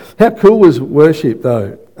How cool was worship,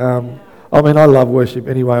 though? I mean, I love worship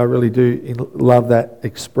anyway. I really do love that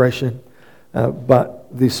expression.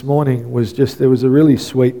 But this morning was just, there was a really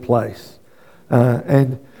sweet place.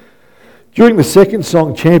 And during the second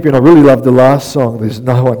song, Champion, I really loved the last song, There's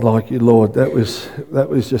No One Like You, Lord. That was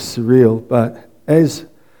just surreal. But as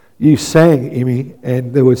you sang, Imi,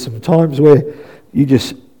 and there were some times where you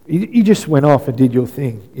just went off and did your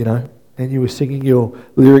thing, you know, and you were singing your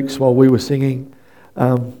lyrics while we were singing.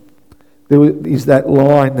 There is that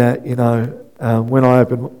line that, you know, when I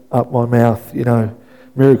open up my mouth, you know,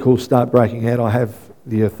 miracles start breaking out, I have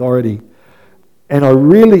the authority. And I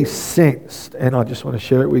really sensed, and I just want to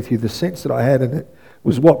share it with you, the sense that I had, and it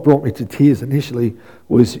was what brought me to tears initially,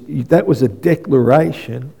 was that was a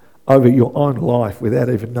declaration over your own life without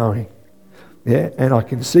even knowing. Yeah, and I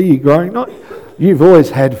can see you growing. You've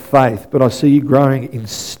always had faith, but I see you growing in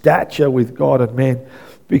stature with God and man,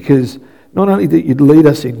 because not only did you lead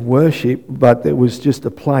us in worship, but there was just a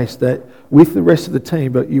place that with the rest of the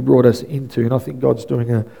team, but you brought us into, and I think God's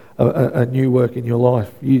doing a new work in your life.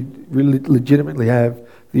 You really legitimately have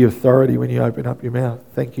the authority when you open up your mouth.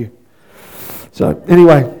 Thank you. So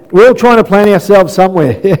anyway, we're all trying to plant ourselves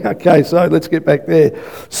somewhere. Yeah, okay, so let's get back there.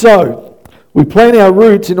 So we plant our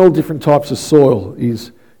roots in all different types of soil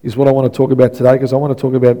is what I want to talk about today, because I want to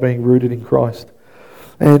talk about being rooted in Christ.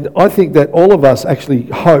 And I think that all of us actually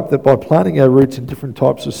hope that by planting our roots in different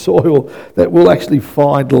types of soil, that we'll actually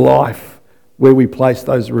find life where we place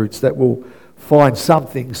those roots, that we'll find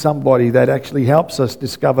somebody that actually helps us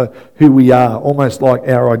discover who we are, almost like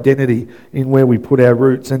our identity in where we put our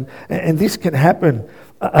roots. And this can happen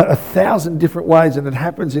a thousand different ways, and it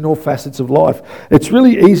happens in all facets of life. It's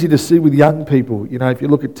really easy to see with young people, you know, if you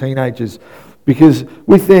look at teenagers, because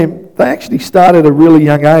with them, they actually start at a really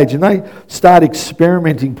young age and they start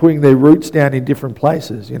experimenting, putting their roots down in different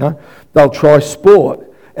places, you know. They'll try sport.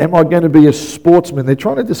 Am I going to be a sportsman? They're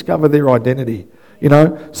trying to discover their identity, you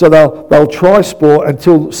know. So they'll try sport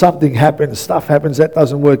until something happens, stuff happens, that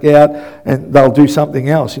doesn't work out, and they'll do something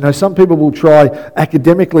else. You know, some people will try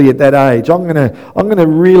academically at that age. I'm going to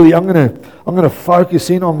focus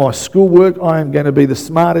in on my schoolwork. I am going to be the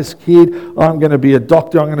smartest kid. I'm going to be a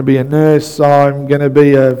doctor. I'm going to be a nurse. I'm going to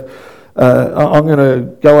be I'm going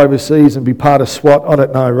to go overseas and be part of SWAT. I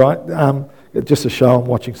don't know, right? Just a show I'm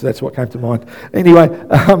watching, so that's what came to mind. Anyway,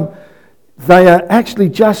 they are actually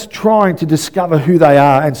just trying to discover who they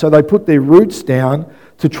are, and so they put their roots down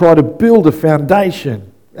to try to build a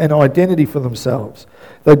foundation, an identity for themselves.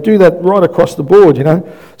 They do that right across the board, you know.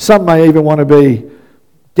 Some may even want to be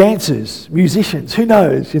dancers, musicians, who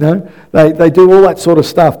knows, you know. They do all that sort of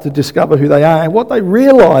stuff to discover who they are, and what they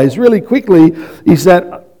realise really quickly is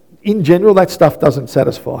that in general that stuff doesn't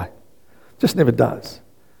satisfy. It just never does.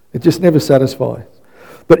 It just never satisfies.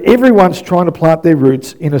 But everyone's trying to plant their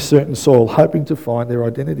roots in a certain soil, hoping to find their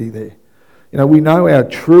identity there. You know, we know our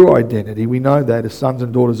true identity. We know that as sons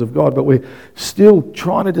and daughters of God, but we're still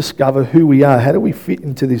trying to discover who we are. How do we fit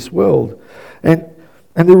into this world? And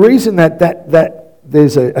the reason that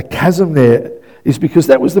there's a chasm there is because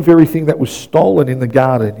that was the very thing that was stolen in the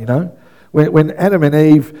garden, you know. When Adam and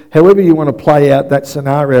Eve, however you want to play out that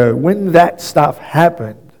scenario, when that stuff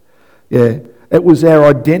happened, yeah, it was our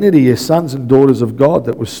identity as sons and daughters of God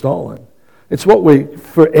that was stolen. It's what we're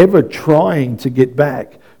forever trying to get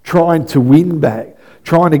back, trying to win back,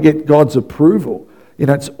 trying to get God's approval. You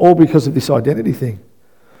know, it's all because of this identity thing,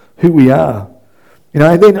 who we are. You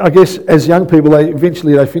know, and then I guess as young people, they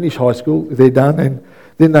eventually finish high school, they're done, and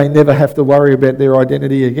then they never have to worry about their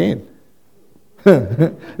identity again.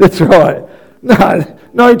 That's right.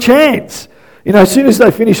 No chance. You know, as soon as they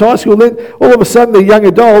finish high school, then all of a sudden they're young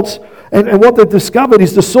adults, and what they've discovered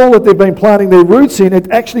is the soil that they've been planting their roots in,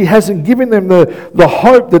 it actually hasn't given them the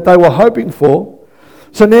hope that they were hoping for.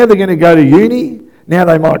 So now they're going to go to uni. Now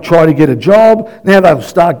they might try to get a job. Now they'll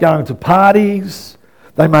start going to parties.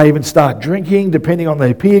 They may even start drinking, depending on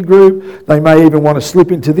their peer group. They may even want to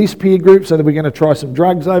slip into this peer group, so that we're going to try some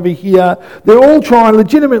drugs over here. They're all trying,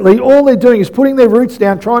 legitimately, all they're doing is putting their roots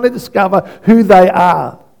down, trying to discover who they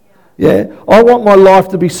are. Yeah, I want my life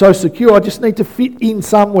to be so secure, I just need to fit in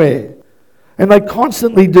somewhere. And they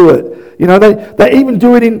constantly do it. You know, they even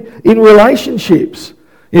do it in relationships.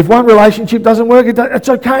 If one relationship doesn't work, it's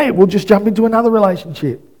okay. We'll just jump into another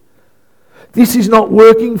relationship. This is not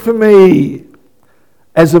working for me.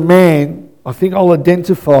 As a man, I think I'll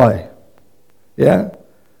identify,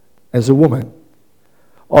 as a woman.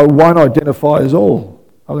 I won't identify as all.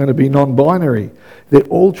 I'm going to be non-binary. They're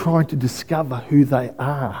all trying to discover who they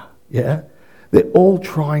are, They're all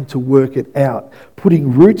trying to work it out,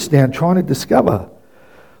 putting roots down, trying to discover.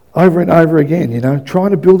 over and over again,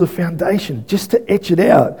 trying to build a foundation just to etch it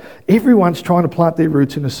out. Everyone's trying to plant their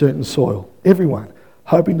roots in a certain soil. Everyone,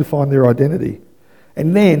 hoping to find their identity.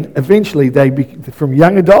 And then eventually from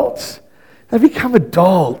young adults, they become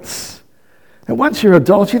adults. And once you're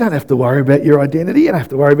adults, you don't have to worry about your identity. You don't have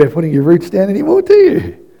to worry about putting your roots down anymore, do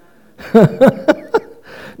you?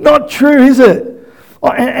 Not true, is it?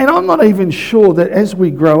 And I'm not even sure that as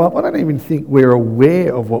we grow up, I don't even think we're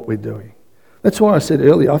aware of what we're doing. That's why I said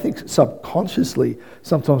earlier, I think subconsciously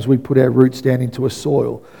sometimes we put our roots down into a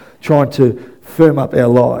soil, trying to firm up our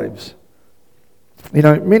lives.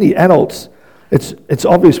 Many adults, it's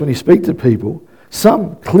obvious when you speak to people,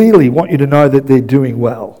 some clearly want you to know that they're doing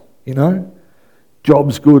well,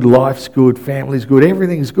 Job's good, life's good, family's good,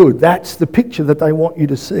 everything's good. That's the picture that they want you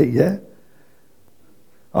to see, yeah?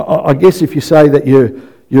 I guess if you say that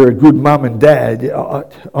you're a good mum and dad,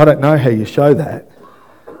 I don't know how you show that.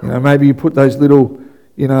 Maybe you put those little,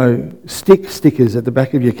 stickers at the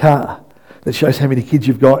back of your car that shows how many kids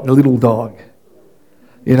you've got and a little dog.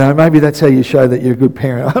 Maybe that's how you show that you're a good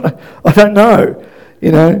parent. I don't know.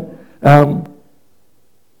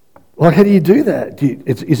 How do you do that?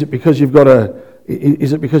 Is it because you've got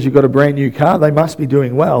a brand new car? They must be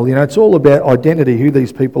doing well. It's all about identity, who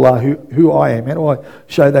these people are, who I am. How do I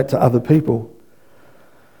show that to other people?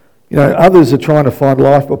 Others are trying to find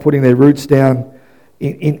life by putting their roots down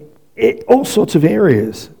in all sorts of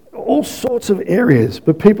areas,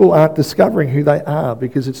 but people aren't discovering who they are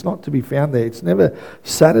because it's not to be found there. It's never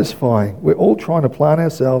satisfying. We're all trying to plant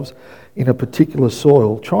ourselves in a particular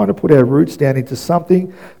soil, trying to put our roots down into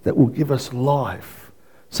something that will give us life,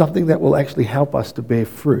 something that will actually help us to bear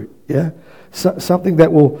fruit, yeah? Something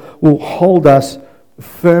that will hold us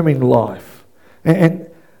firm in life. And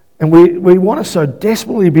we want to so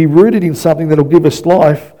desperately be rooted in something that will give us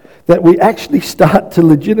life that we actually start to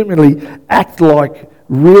legitimately act like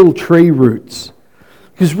real tree roots.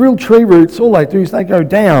 Because real tree roots, all they do is they go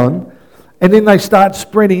down and then they start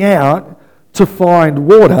spreading out to find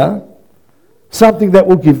water, something that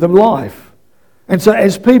will give them life. And so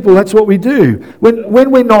as people, that's what we do.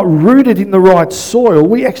 When we're not rooted in the right soil,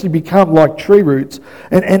 we actually become like tree roots.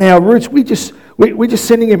 And our roots, we're just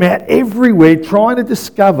sending them out everywhere, trying to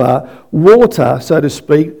discover water, so to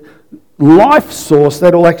speak, life source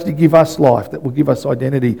that will actually give us life, that will give us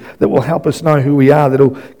identity, that will help us know who we are, that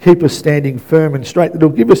will keep us standing firm and straight, that will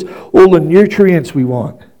give us all the nutrients we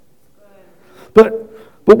want. But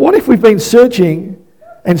what if we've been searching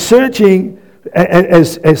as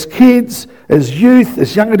kids, as youth,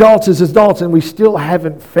 as young adults, as adults, and we still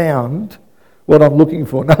haven't found what I'm looking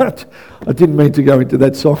for? No, I didn't mean to go into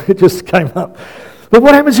that song. It just came up. But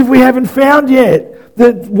what happens if we haven't found yet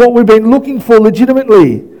what we've been looking for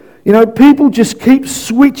legitimately? People just keep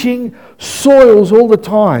switching soils all the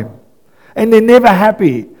time, and they're never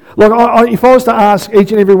happy. If I was to ask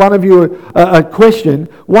each and every one of you a question,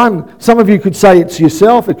 some of you could say it's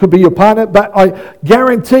yourself, it could be your partner, but I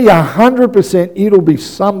guarantee 100% it'll be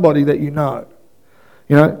somebody that you know.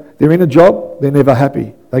 They're in a job, they're never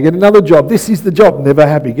happy. They get another job, this is the job, never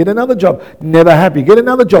happy. Get another job, never happy. Get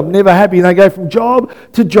another job, never happy. And they go from job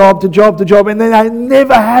to job to job to job, and then they're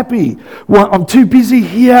never happy. Well, I'm too busy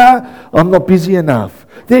here, I'm not busy enough.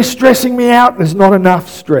 They're stressing me out, there's not enough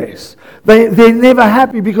stress. They're never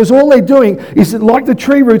happy because all they're doing is that, like the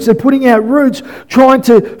tree roots, they're putting out roots, trying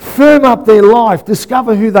to firm up their life,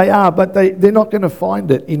 discover who they are, but they're not going to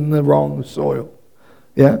find it in the wrong soil.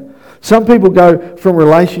 Yeah? Some people go from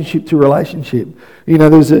relationship to relationship.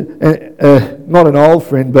 There's not an old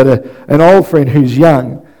friend, but an old friend who's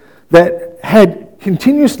young that had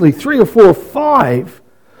continuously 3 or 4 or 5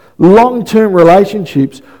 long-term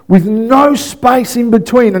relationships with no space in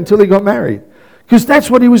between until he got married. Because that's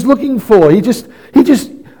what he was looking for.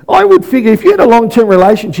 I would figure if you had a long-term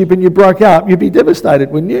relationship and you broke up, you'd be devastated,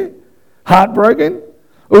 wouldn't you? Heartbroken?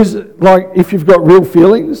 Or is it like if you've got real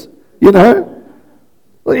feelings,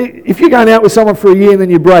 If you're going out with someone for a year and then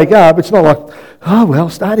you break up, it's not like, oh, well,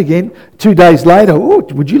 start again. 2 days later, oh,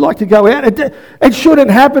 would you like to go out? It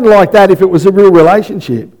shouldn't happen like that if it was a real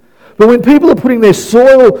relationship. But when people are putting their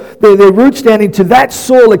roots down into that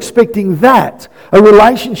soil, expecting a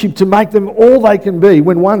relationship to make them all they can be,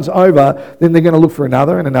 when one's over, then they're going to look for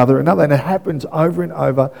another and another and another. And it happens over and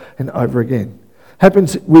over and over again.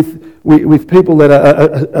 Happens with people that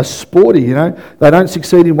are sporty, They don't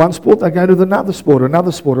succeed in one sport, they go to another sport or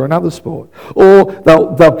another sport or another sport. Or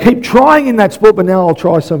they'll keep trying in that sport, but now I'll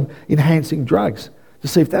try some enhancing drugs to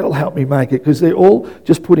see if that'll help me make it. Because they're all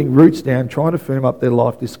just putting roots down, trying to firm up their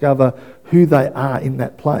life, discover who they are in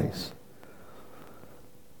that place.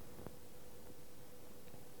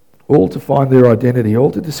 All to find their identity,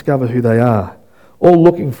 all to discover who they are. all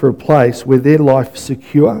looking for a place where their life's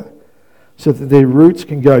secure so that their roots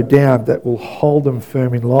can go down that will hold them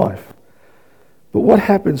firm in life. But what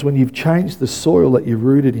happens when you've changed the soil that you're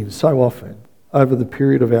rooted in so often over the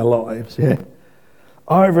period of our lives,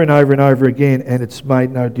 over and over and over again, and it's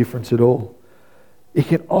made no difference at all? It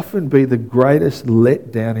can often be the greatest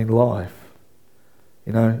letdown in life.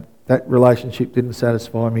 You know, that relationship didn't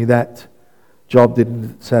satisfy me, that job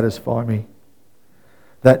didn't satisfy me,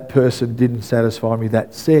 that person didn't satisfy me,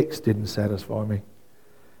 that sex didn't satisfy me.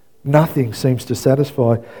 Nothing seems to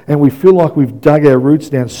satisfy, and we feel like we've dug our roots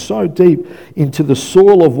down so deep into the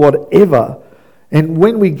soil of whatever, and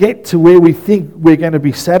when we get to where we think we're going to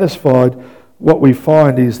be satisfied, what we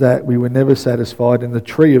find is that we were never satisfied and the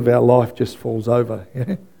tree of our life just falls over.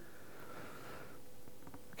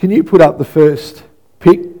 Can you put up the first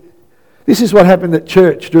pic? This is what happened at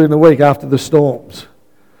church during the week after the storms.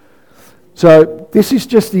 So this is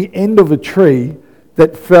just the end of a tree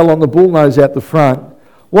that fell on the bullnose out the front.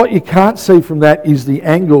 What you can't see from that is the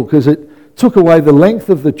angle, because it took away the length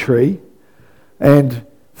of the tree, and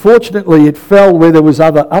fortunately it fell where there was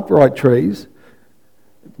other upright trees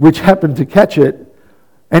which happened to catch it.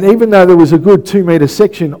 And even though there was a good 2 metre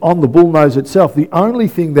section on the bullnose itself, the only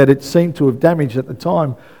thing that it seemed to have damaged at the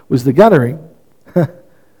time was the guttering.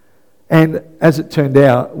 And as it turned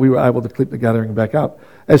out, we were able to clip the guttering back up.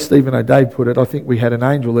 As Stephen O'Day put it, I think we had an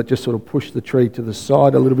angel that just sort of pushed the tree to the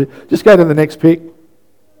side a little bit. Just go to the next pic.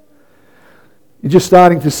 You're just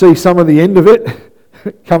starting to see some of the end of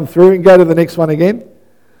it come through, and go to the next one again.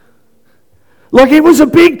 Like, it was a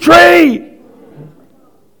big tree.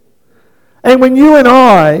 And when you and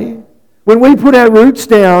I, when we put our roots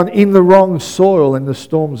down in the wrong soil and the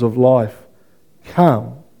storms of life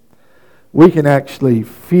come, we can actually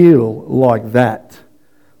feel like that.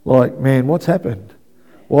 Like, man, what's happened?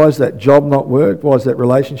 Why has that job not worked? Why has that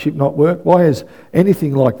relationship not worked? Why has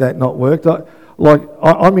anything like that not worked?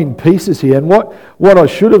 I'm in pieces here. And what I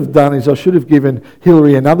should have done is I should have given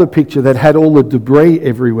Hillary another picture that had all the debris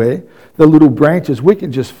everywhere, the little branches. We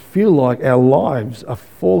can just feel like our lives are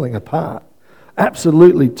falling apart.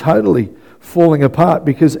 Absolutely, totally falling apart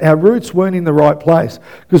because our roots weren't in the right place.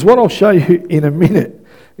 Because what I'll show you in a minute,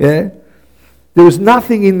 there was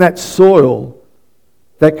nothing in that soil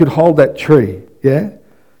that could hold that tree,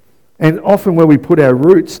 And often when we put our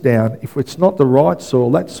roots down, if it's not the right soil,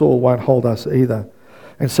 that soil won't hold us either.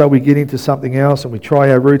 And so we get into something else and we try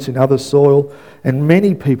our roots in other soil. And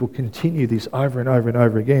many people continue this over and over and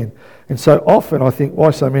over again. And so often I think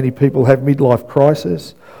why so many people have midlife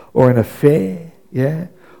crisis or an affair,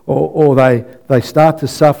 or they start to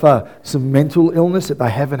suffer some mental illness that they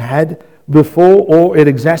haven't had before, or it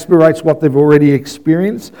exasperates what they've already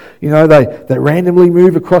experienced. You know, they randomly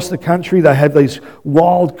move across the country. They have these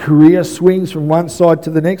wild career swings from one side to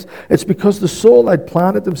the next. It's because the soil they'd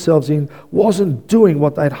planted themselves in wasn't doing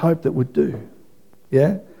what they'd hoped it would do.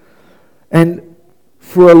 And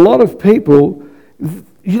for a lot of people,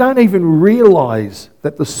 you don't even realise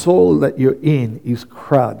that the soil that you're in is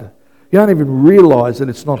crud. You don't even realise that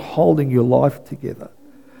it's not holding your life together.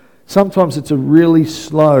 Sometimes it's a really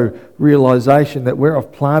slow realisation that where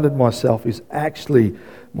I've planted myself is actually,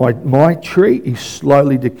 my tree is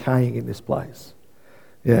slowly decaying in this place.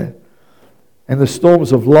 And the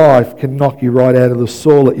storms of life can knock you right out of the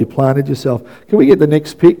soil that you planted yourself. Can we get the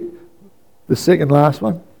next pic? The second last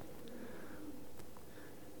one.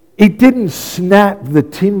 It didn't snap the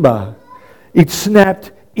timber. It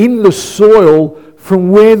snapped in the soil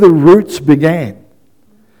from where the roots began.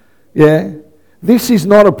 This is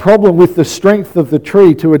not a problem with the strength of the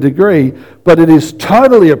tree to a degree, but it is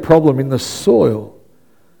totally a problem in the soil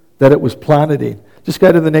that it was planted in. Just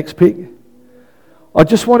go to the next pic. I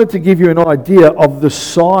just wanted to give you an idea of the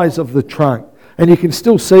size of the trunk. And you can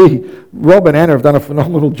still see Rob and Anna have done a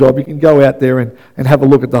phenomenal job. You can go out there and have a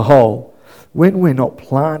look at the hole. When we're not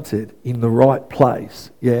planted in the right place,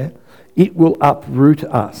 it will uproot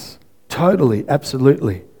us. Totally,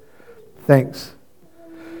 absolutely. Thanks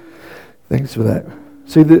for that.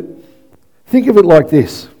 See, think of it like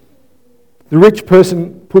this. The rich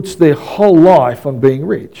person puts their whole life on being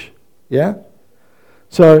rich.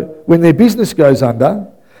 So when their business goes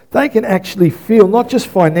under, they can actually feel, not just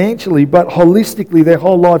financially, but holistically their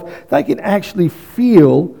whole life, they can actually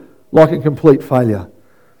feel like a complete failure.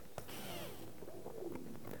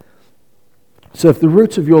 So if the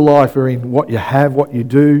roots of your life are in what you have, what you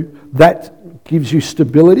do, that gives you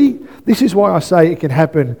stability. This is why I say it can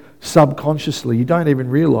happen subconsciously. You don't even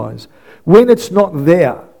realise. When it's not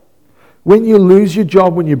there, when you lose your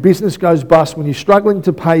job, when your business goes bust, when you're struggling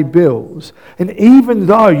to pay bills, and even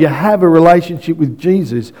though you have a relationship with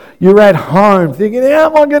Jesus, you're at home thinking,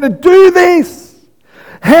 how am I going to do this?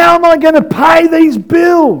 How am I going to pay these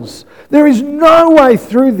bills? There is no way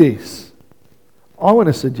through this. I want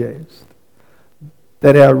to suggest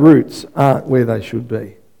that our roots aren't where they should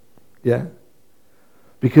be. Yeah?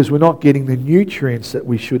 Because we're not getting the nutrients that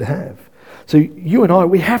we should have. So you and I,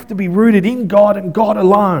 we have to be rooted in God and God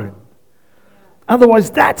alone.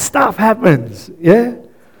 Otherwise, that stuff happens. Yeah?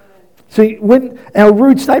 See, when our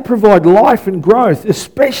roots, they provide life and growth,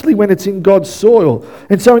 especially when it's in God's soil.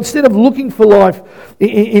 And so instead of looking for life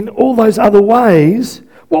in all those other ways,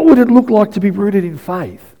 what would it look like to be rooted in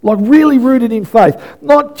faith? Like really rooted in faith.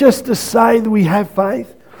 Not just to say that we have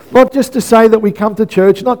faith, not just to say that we come to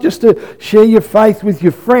church, not just to share your faith with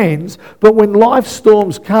your friends, but when life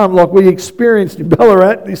storms come, like we experienced in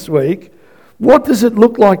Ballarat this week, what does it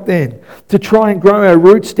look like then to try and grow our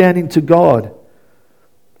roots down into God?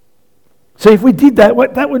 So if we did that,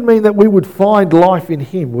 that would mean that we would find life in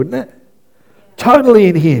Him, wouldn't it? Totally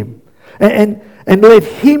in Him. And let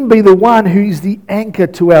Him be the one who is the anchor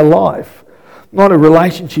to our life. Not our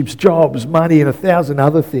relationships, jobs, money and 1,000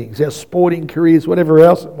 other things. Our sporting careers, whatever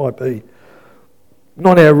else it might be.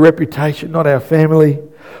 Not our reputation, not our family.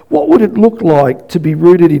 What would it look like to be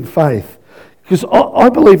rooted in faith? Because I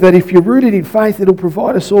believe that if you're rooted in faith, it'll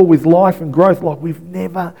provide us all with life and growth like we've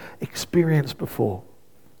never experienced before.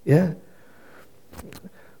 Yeah?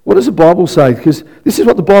 What does the Bible say? Because this is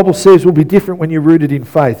what the Bible says will be different when you're rooted in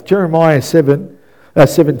faith. Jeremiah 17,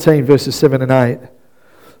 verses 7 and 8.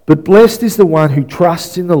 But blessed is the one who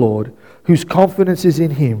trusts in the Lord, whose confidence is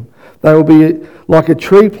in Him. They will be like a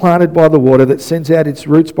tree planted by the water that sends out its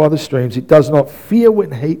roots by the streams. It does not fear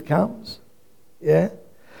when heat comes. Yeah?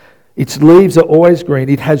 Its leaves are always green.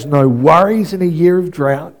 It has no worries in a year of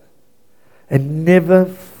drought and never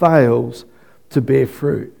fails to bear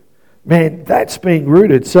fruit. Man, that's being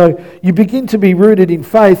rooted. So you begin to be rooted in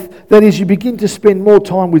faith. That is, you begin to spend more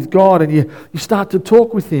time with God and you start to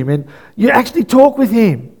talk with Him. And you actually talk with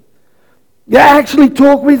Him. You actually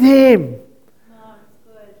talk with Him. No, it's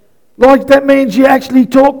good. Like that means you actually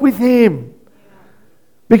talk with Him.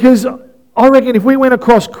 Because I reckon if we went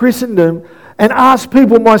across Christendom and asked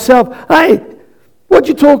people, myself, hey, what'd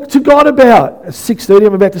you talk to God about? At 6:30,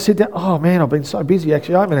 I'm about to sit down. Oh man, I've been so busy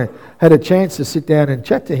actually. I haven't had a chance to sit down and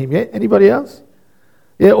chat to Him yet. Anybody else?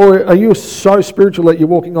 Yeah, or are you so spiritual that you're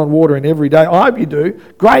walking on water in every day? I hope you do.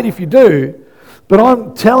 Great if you do. But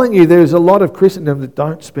I'm telling you, there's a lot of Christendom that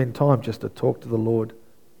don't spend time just to talk to the Lord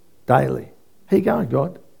daily. How you going,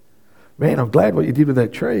 God? Man, I'm glad what you did with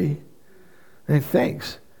that tree. And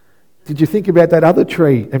thanks. Did you think about that other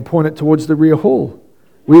tree and point it towards the rear hall?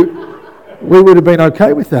 We would have been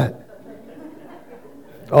okay with that.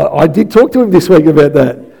 I did talk to him this week about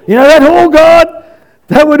that. You know that hall, God?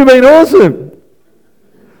 That would have been awesome.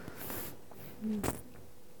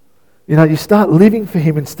 You know, you start living for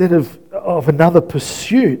Him instead of another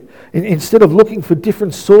pursuit. Instead of looking for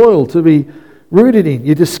different soil to be rooted in,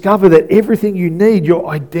 you discover that everything you need, your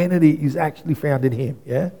identity is actually found in Him.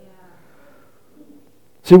 Yeah?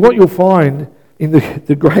 See, what you'll find in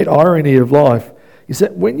the great irony of life is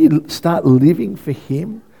that when you start living for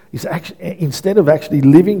Him, instead of actually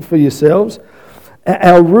living for yourselves,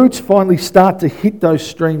 our roots finally start to hit those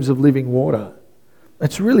streams of living water.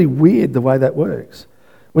 It's really weird the way that works.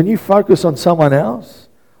 When you focus on someone else,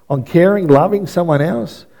 on caring, loving someone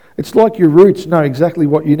else, it's like your roots know exactly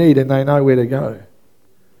what you need and they know where to go.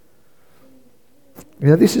 You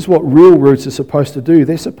know, this is what real roots are supposed to do.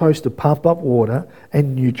 They're supposed to pump up water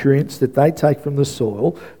and nutrients that they take from the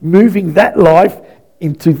soil, moving that life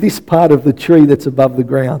into this part of the tree that's above the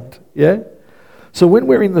ground. Yeah? So when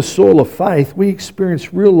we're in the soil of faith, we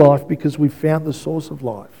experience real life because we've found the source of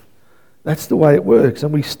life. That's the way it works.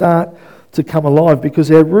 And we start to come alive because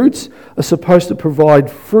our roots are supposed to provide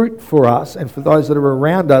fruit for us and for those that are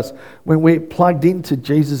around us when we're plugged into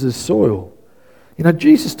Jesus' soil. You know,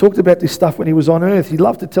 Jesus talked about this stuff when He was on earth. He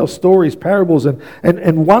loved to tell stories, parables,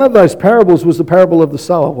 and one of those parables was the parable of the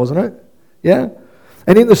sower, wasn't it? Yeah?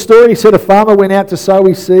 And in the story, He said a farmer went out to sow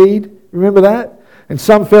his seed. Remember that? And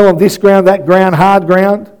some fell on this ground, that ground, hard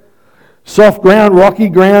ground, soft ground, rocky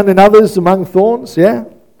ground, and others among thorns. Yeah?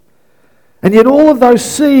 And yet all of those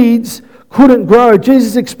seeds couldn't grow.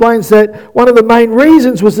 Jesus explains that one of the main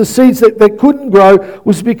reasons was the seeds that couldn't grow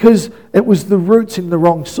was because it was the roots in the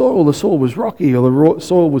wrong soil. The soil was rocky or the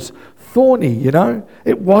soil was thorny, you know.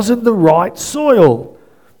 It wasn't the right soil.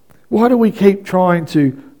 Why do we keep trying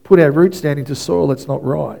to put our roots down into soil that's not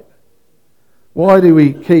right? Why do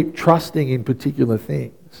we keep trusting in particular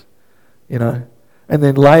things, you know, and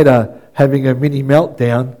then later having a mini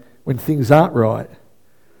meltdown when things aren't right?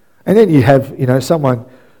 And then you have, you know, someone...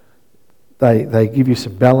 They give you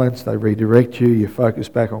some balance, they redirect you, you focus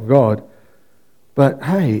back on God. But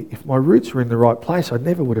hey, if my roots were in the right place, I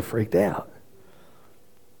never would have freaked out.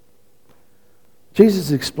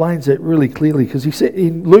 Jesus explains that really clearly because he said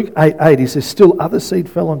in Luke 8:8, he says, still other seed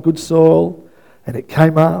fell on good soil and it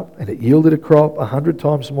came up and it yielded a crop 100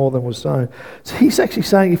 times more than was sown. So he's actually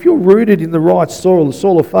saying if you're rooted in the right soil, the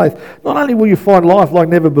soil of faith, not only will you find life like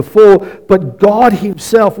never before, but God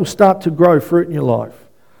himself will start to grow fruit in your life.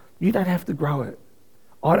 You don't have to grow it.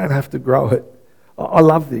 I don't have to grow it. I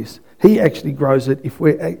love this. He actually grows it if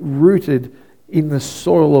we're rooted in the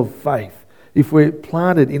soil of faith. If we're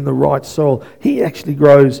planted in the right soil, he actually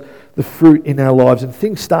grows the fruit in our lives and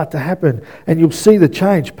things start to happen and you'll see the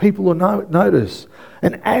change. People will notice.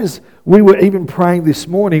 And as we were even praying this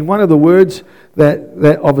morning, one of the words that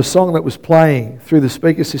of a song that was playing through the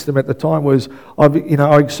speaker system at the time was,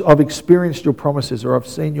 I've experienced your promises, or I've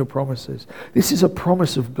seen your promises. This is a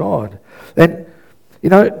promise of God. And,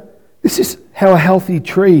 this is how a healthy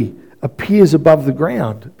tree appears above the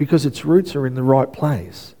ground because its roots are in the right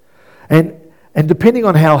place. And depending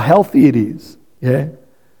on how healthy it is,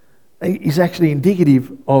 is actually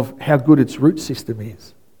indicative of how good its root system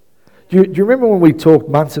is. Do you remember when we talked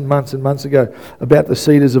months and months and months ago about the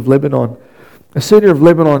cedars of Lebanon? A cedar of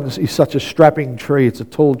Lebanon is such a strapping tree. It's a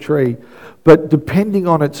tall tree. But depending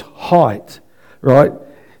on its height, right,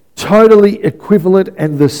 totally equivalent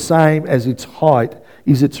and the same as its height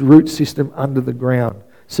is its root system under the ground,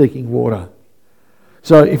 seeking water.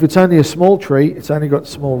 So if it's only a small tree, it's only got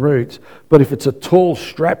small roots. But if it's a tall,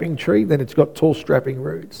 strapping tree, then it's got tall, strapping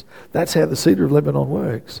roots. That's how the cedar of Lebanon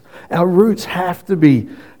works. Our roots have to be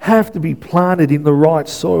planted in the right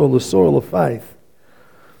soil, the soil of faith.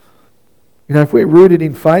 If we're rooted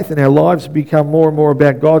in faith and our lives become more and more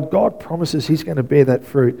about God, God promises he's going to bear that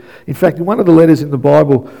fruit. In fact, in one of the letters in the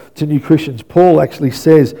Bible to new Christians, Paul actually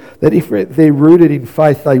says that if they're rooted in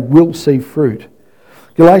faith, they will see fruit.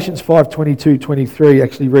 Galatians 5:22-23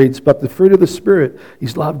 actually reads, but the fruit of the Spirit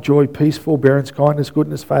is love, joy, peace, forbearance, kindness,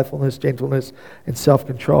 goodness, faithfulness, gentleness, and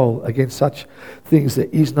self-control. Against such things there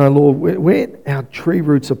is no law. When our tree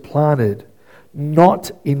roots are planted,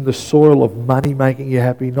 not in the soil of money making you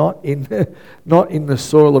happy, not in the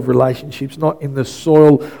soil of relationships, not in the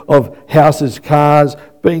soil of houses, cars,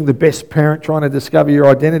 being the best parent, trying to discover your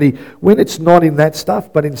identity. When it's not in that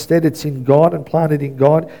stuff, but instead it's in God and planted in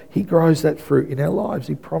God, he grows that fruit in our lives.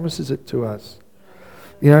 He promises it to us.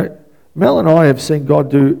 Mel and I have seen God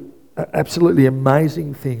do absolutely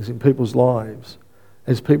amazing things in people's lives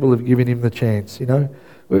as people have given him the chance.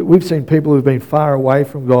 We've seen people who've been far away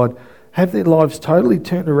from God have their lives totally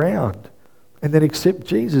turned around and then accept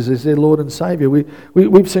Jesus as their Lord and Saviour.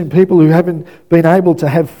 We've seen people who haven't been able to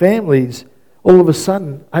have families all of a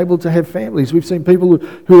sudden able to have families. We've seen people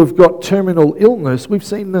who have got terminal illness. We've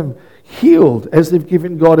seen them healed as they've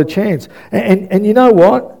given God a chance. And you know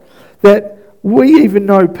what? That we even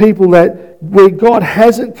know people that where God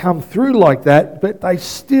hasn't come through like that, but they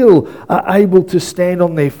still are able to stand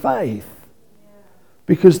on their faith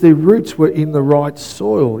because their roots were in the right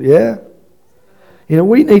soil,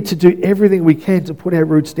 we need to do everything we can to put our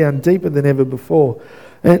roots down deeper than ever before.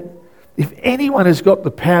 And if anyone has got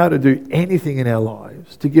the power to do anything in our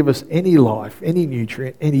lives, to give us any life, any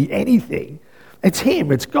nutrient, anything, it's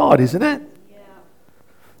him, it's God, isn't it?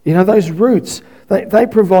 Yeah. Those roots, they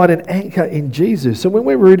provide an anchor in Jesus. So when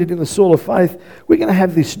we're rooted in the soil of faith, we're going to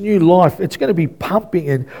have this new life. It's going to be pumping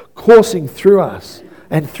and coursing through us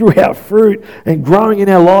and through our fruit and growing in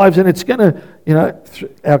our lives, and it's going to,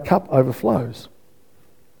 our cup overflows.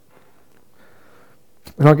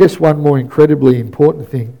 And I guess one more incredibly important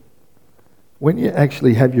thing, when you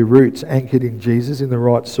actually have your roots anchored in Jesus in the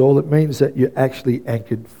right soil, it means that you're actually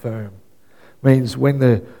anchored firm. It means when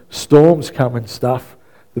the storms come and stuff,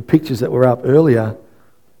 the pictures that were up earlier,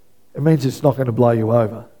 it means it's not going to blow you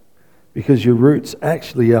over because your roots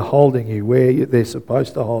actually are holding you where they're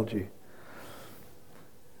supposed to hold you.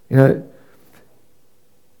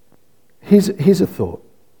 Here's a thought.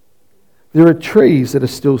 There are trees that are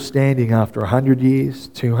still standing after 100 years,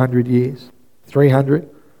 200 years, 300.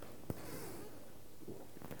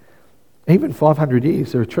 Even 500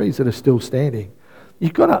 years, there are trees that are still standing.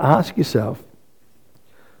 You've got to ask yourself,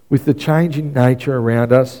 with the changing nature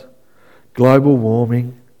around us, global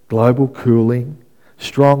warming, global cooling,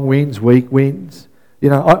 strong winds, weak winds,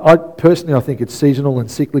 I personally think it's seasonal and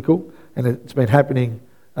cyclical, and it's been happening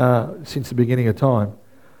since the beginning of time.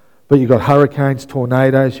 But you've got hurricanes,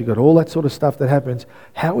 tornadoes, you've got all that sort of stuff that happens.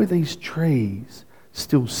 How are these trees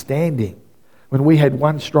still standing? When we had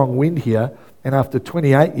one strong wind here, and after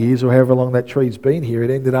 28 years, or however long that tree's been here, it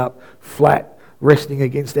ended up flat, resting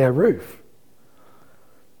against our roof.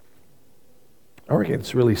 I reckon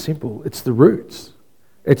it's really simple. It's the roots.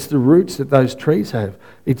 It's the roots that those trees have.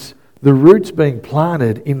 It's the roots being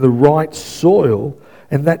planted in the right soil,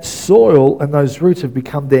 and that soil and those roots have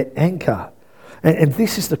become their anchor. And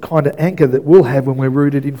this is the kind of anchor that we'll have when we're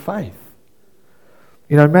rooted in faith.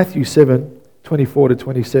 You know, Matthew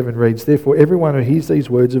 7:24-27 reads, "Therefore everyone who hears these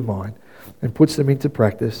words of mine and puts them into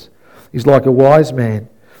practice is like a wise man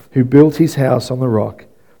who built his house on the rock.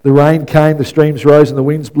 The rain came, the streams rose, and the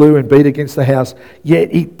winds blew and beat against the house, yet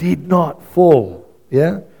it did not fall."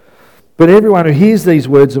 Yeah? "But everyone who hears these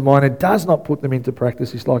words of mine and does not put them into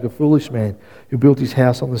practice is like a foolish man who built his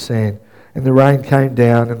house on the sand. And the rain came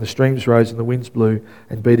down, and the streams rose, and the winds blew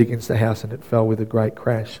and beat against the house, and it fell with a great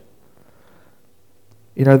crash."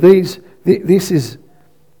 You know, this is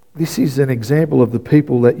an example of the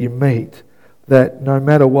people that you meet, that no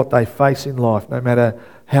matter what they face in life, no matter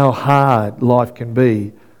how hard life can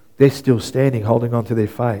be, they're still standing, holding on to their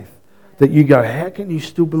faith. That you go, how can you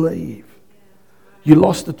still believe? You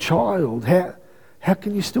lost a child. How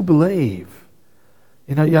can you still believe?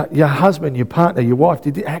 You know, your husband, your partner, your wife,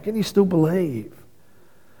 how can you still believe?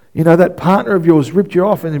 You know, that partner of yours ripped you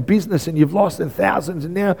off in business and you've lost in thousands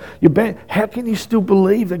and now you're back. How can you still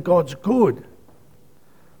believe that God's good?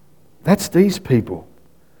 That's these people.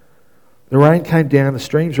 The rain came down, the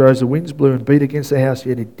streams rose, the winds blew and beat against the house,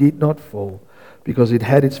 yet it did not fall because it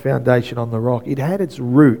had its foundation on the rock. It had its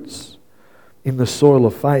roots in the soil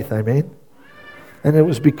of faith, amen? And it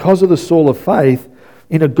was because of the soil of faith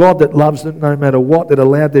in a God that loves them no matter what, that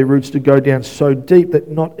allowed their roots to go down so deep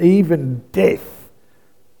that not even death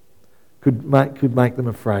could make them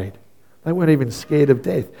afraid. They weren't even scared of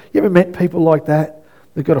death. You ever met people like that?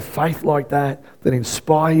 They've got a faith like that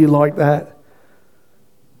inspire you like that?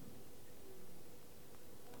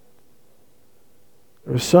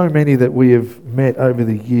 There are so many that we have met over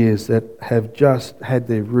the years that have just had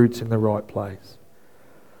their roots in the right place.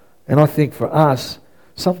 And I think for us,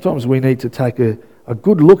 sometimes we need to take a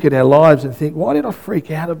good look at our lives and think, why did I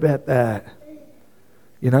freak out about that?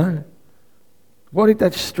 You know? Why did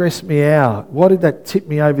that stress me out? Why did that tip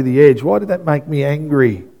me over the edge? Why did that make me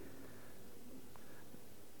angry?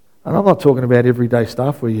 And I'm not talking about everyday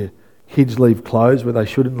stuff where your kids leave clothes where they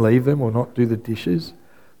shouldn't leave them or not do the dishes.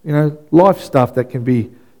 You know, life stuff that can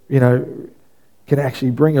be, you know, can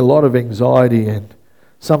actually bring a lot of anxiety and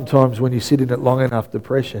sometimes when you sit in it long enough,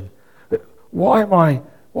 depression. Why am I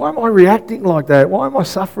reacting like that? Why am I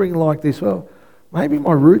suffering like this? Well, maybe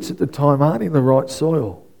my roots at the time aren't in the right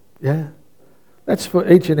soil. Yeah. That's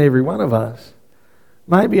for each and every one of us.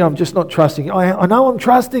 Maybe I'm just not trusting. I know I'm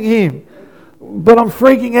trusting Him, but I'm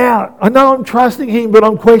freaking out. I know I'm trusting Him, but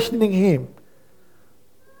I'm questioning Him.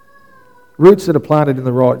 Roots that are planted in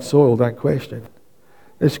the right soil don't question.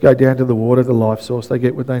 Let's go down to the water, the life source. They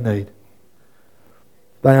get what they need.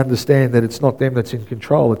 They understand that it's not them that's in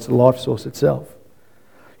control. It's the life source itself.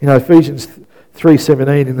 You know, Ephesians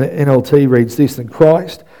 3:17 in the NLT reads this, "And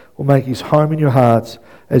Christ will make His home in your hearts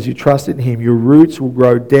as you trust in Him. Your roots will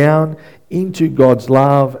grow down into God's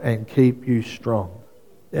love and keep you strong."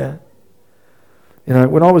 Yeah. You know,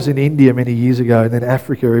 when I was in India many years ago and then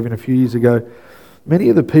Africa even a few years ago, many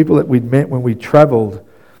of the people that we'd met when we travelled,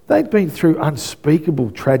 they'd been through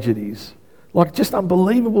unspeakable tragedies. Like just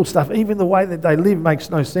unbelievable stuff. Even the way that they live makes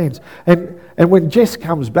no sense. And when Jess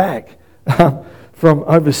comes back from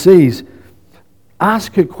overseas,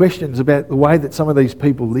 ask her questions about the way that some of these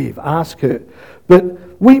people live. Ask her.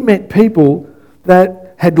 But we met people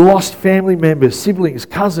that had lost family members, siblings,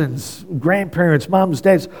 cousins, grandparents, mums,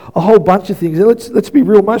 dads, a whole bunch of things. Let's be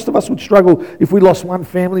real. Most of us would struggle if we lost one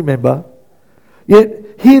family member.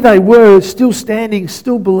 Yet here they were, still standing,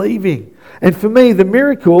 still believing. And for me, the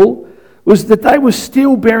miracle was that they were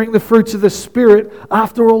still bearing the fruits of the Spirit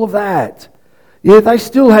after all of that. Yeah, they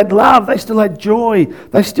still had love, they still had joy,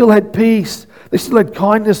 they still had peace, they still had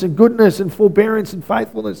kindness and goodness and forbearance and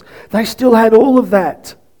faithfulness. They still had all of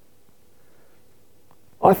that.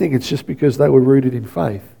 I think it's just because they were rooted in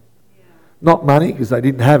faith. Yeah. Not money, because they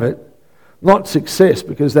didn't have it. Not success,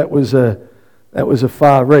 because that was a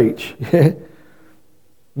far reach. Yeah.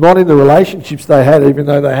 Not in the relationships they had, even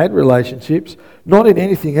though they had relationships. Not in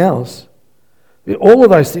anything else. All of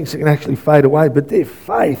those things can actually fade away, but their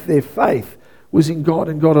faith was in God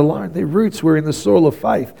and God alone. Their roots were in the soil of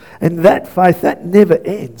faith. And that faith, that never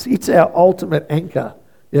ends. It's our ultimate anchor.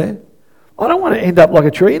 Yeah? I don't want to end up like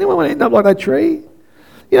a tree. Anyone want to end up like that tree?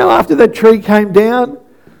 You know, after that tree came down,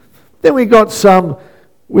 then we got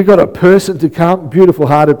a person to come, beautiful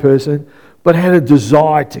hearted person, but had a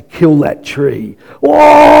desire to kill that tree.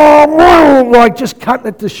 Oh, like just cutting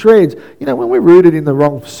it to shreds. You know, when we're rooted in the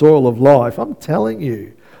wrong soil of life, I'm telling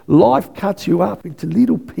you, life cuts you up into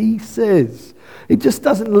little pieces. It just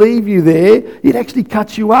doesn't leave you there. It actually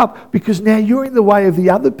cuts you up because now you're in the way of the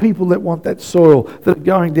other people that want that soil, that are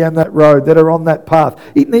going down that road, that are on that path.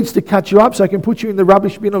 It needs to cut you up so it can put you in the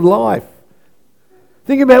rubbish bin of life.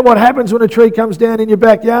 Think about what happens when a tree comes down in your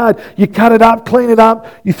backyard. You cut it up, clean it up,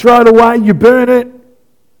 you throw it away, you burn it.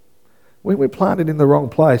 When we're planted in the wrong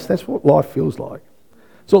place, that's what life feels like.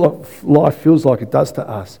 It's what life feels like it does to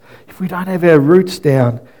us. If we don't have our roots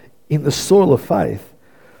down in the soil of faith,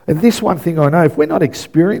 and this one thing I know, if we're not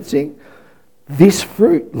experiencing this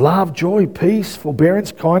fruit, love, joy, peace,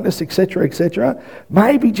 forbearance, kindness, etc.,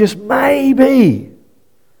 maybe, just maybe,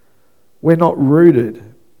 we're not rooted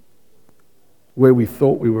where we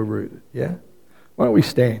thought we were rooted. Yeah? Why don't we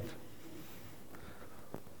stand?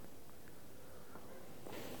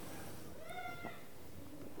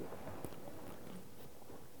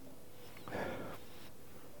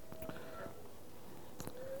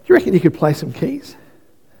 Do you reckon you could play some keys?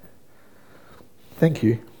 Thank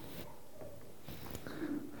you.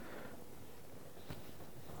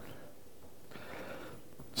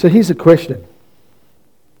 So here's a question.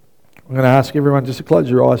 I'm going to ask everyone just to close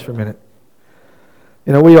your eyes for a minute.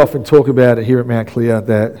 You know, we often talk about it here at Mount Clear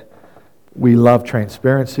that we love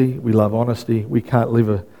transparency, we love honesty. We can't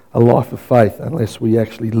live a life of faith unless we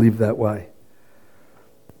actually live that way.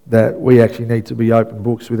 That we actually need to be open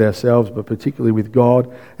books with ourselves, but particularly with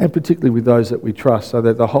God, and particularly with those that we trust, so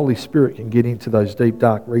that the Holy Spirit can get into those deep,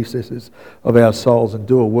 dark recesses of our souls and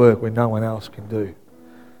do a work where no one else can do.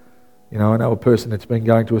 You know, I know a person that's been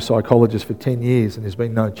going to a psychologist for 10 years and there's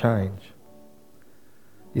been no change.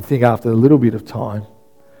 You'd think after a little bit of time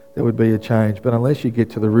there would be a change, but unless you get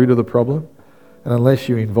to the root of the problem, and unless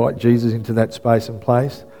you invite Jesus into that space and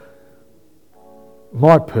place,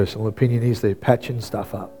 my personal opinion is they're patching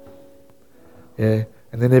stuff up. Yeah,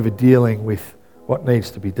 and they're never dealing with what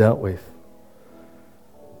needs to be dealt with.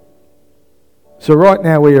 So right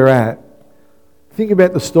now where you're at, think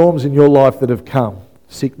about the storms in your life that have come.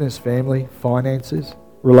 Sickness, family, finances,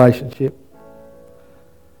 relationship.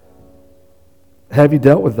 Have you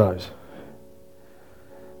dealt with those?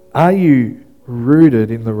 Are you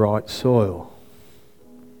rooted in the right soil?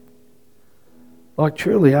 Like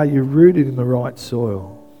truly, are you rooted in the right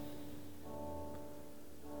soil?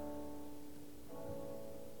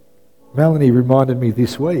 Melanie reminded me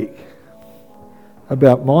this week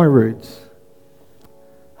about my roots.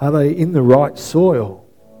 Are they in the right soil?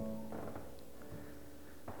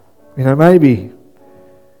 You know, maybe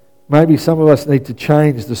some of us need to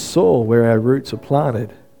change the soil where our roots are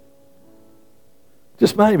planted.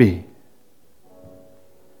 Just maybe.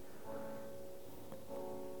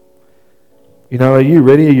 You know, are you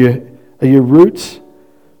ready? Are your roots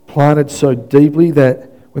planted so deeply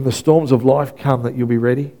that when the storms of life come that you'll be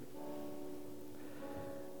ready?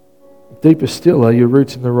 Deeper still, are your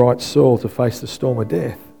roots in the right soil to face the storm of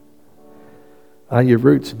death? Are your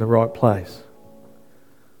roots in the right place?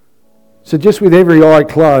 So just with every eye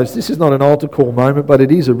closed, this is not an altar call moment, but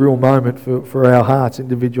it is a real moment for our hearts,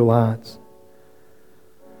 individual hearts.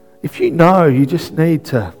 If you know you just need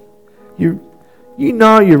to, you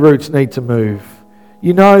know your roots need to move.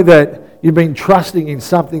 You know that you've been trusting in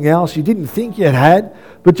something else you didn't think you had,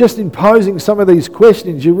 but just in posing some of these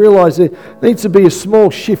questions, you realise there needs to be a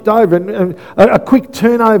small shift over and a quick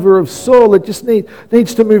turnover of soil that just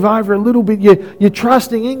needs to move over a little bit. You're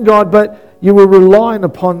trusting in God, but you were relying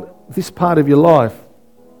upon this part of your life.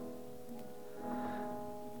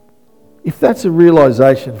 If that's a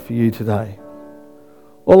realisation for you today,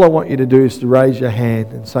 all I want you to do is to raise your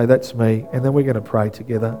hand and say, that's me, and then we're going to pray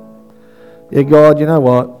together. Yeah, God, you know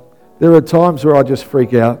what? There are times where I just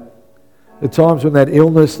freak out. There are times when that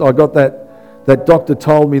illness, I got that doctor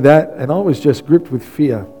told me that, and I was just gripped with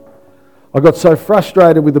fear. I got so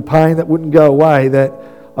frustrated with the pain that wouldn't go away that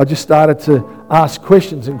I just started to ask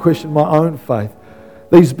questions and question my own faith.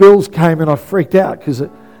 These bills came and I freaked out because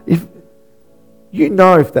if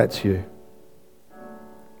that's you,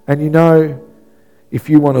 and you know if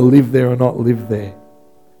you want to live there or not live there.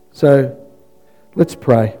 So let's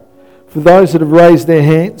pray. For those that have raised their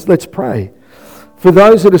hands, let's pray. For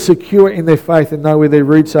those that are secure in their faith and know where their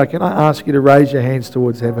roots are, can I ask you to raise your hands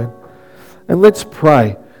towards heaven? And let's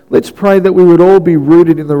pray. Let's pray that we would all be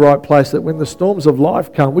rooted in the right place, that when the storms of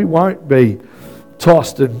life come, we won't be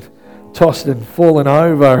tossed and fallen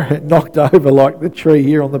over and knocked over like the tree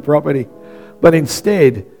here on the property. But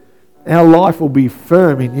instead, our life will be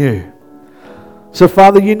firm in you. So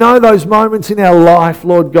Father, you know those moments in our life,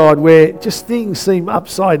 Lord God, where just things seem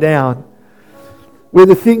upside down, where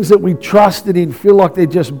the things that we trusted in feel like they're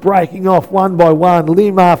just breaking off one by one,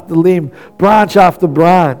 limb after limb, branch after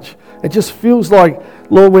branch. It just feels like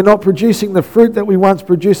Lord, we're not producing the fruit that we once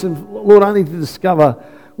produced, and Lord, only to discover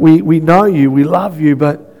we know you, we love you,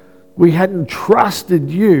 but we hadn't trusted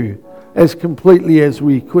you as completely as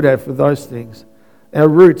we could have for those things. Our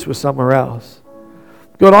roots were somewhere else.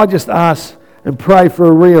 God, I just ask and pray for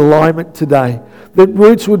a realignment today, that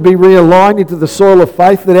roots would be realigned into the soil of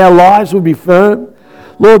faith, that our lives would be firm.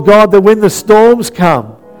 Lord God, that when the storms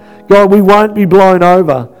come, God, we won't be blown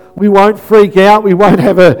over. We won't freak out. We won't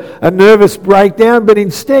have a nervous breakdown, but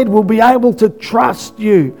instead we'll be able to trust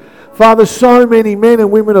you. Father, so many men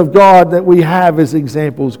and women of God that we have as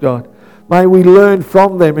examples, God. May we learn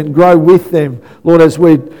from them and grow with them, Lord, as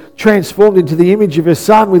we're transformed into the image of your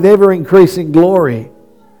Son with ever-increasing glory.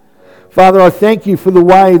 Father, I thank you for the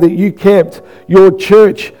way that you kept your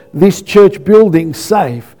church, this church building,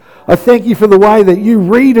 safe. I thank you for the way that you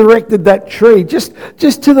redirected that tree just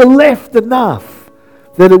to the left enough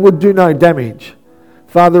that it would do no damage.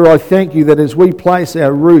 Father, I thank you that as we place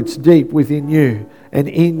our roots deep within you and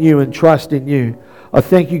in you and trust in you, I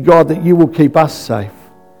thank you, God, that you will keep us safe.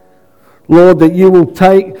 Lord, that you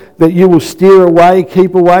will steer away,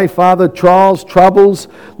 keep away, Father, trials, troubles,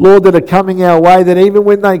 Lord, that are coming our way, that even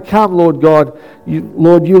when they come, Lord God,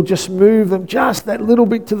 you'll just move them just that little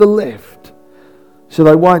bit to the left so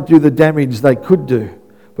they won't do the damage they could do.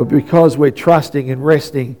 But because we're trusting and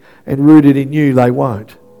resting and rooted in you, they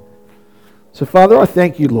won't. So, Father, I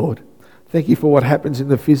thank you, Lord. Thank you for what happens in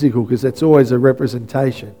the physical, because that's always a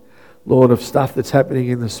representation, Lord, of stuff that's happening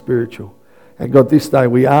in the spiritual. And God, this day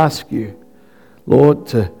we ask you, Lord,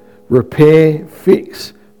 to repair,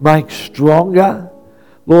 fix, make stronger.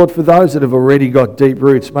 Lord, for those that have already got deep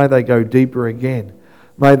roots, may they go deeper again.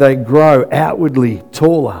 May they grow outwardly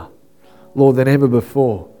taller, Lord, than ever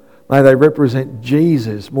before. May they represent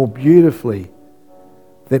Jesus more beautifully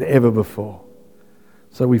than ever before.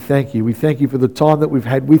 So we thank you. We thank you for the time that we've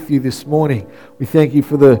had with you this morning. We thank you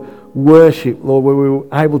for the worship, Lord, where we were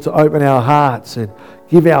able to open our hearts and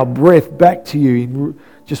give our breath back to you in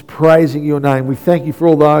just praising your name. We thank you for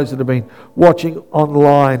all those that have been watching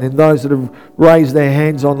online and those that have raised their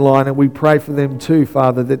hands online, and we pray for them too,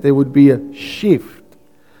 Father, that there would be a shift,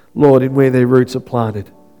 Lord, in where their roots are planted.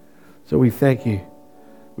 So we thank you.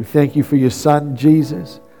 We thank you for your Son,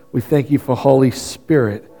 Jesus. We thank you for Holy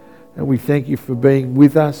Spirit. And we thank you for being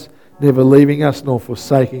with us, never leaving us nor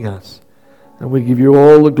forsaking us. And we give you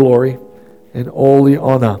all the glory and all the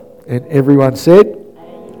honour. And everyone said,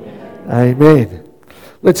 Amen. Amen.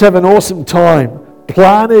 Let's have an awesome time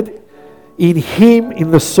planted in Him, in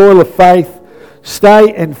the soil of faith.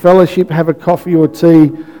 Stay and fellowship, have a coffee or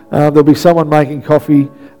tea. There'll be someone making coffee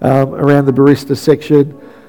around the barista section.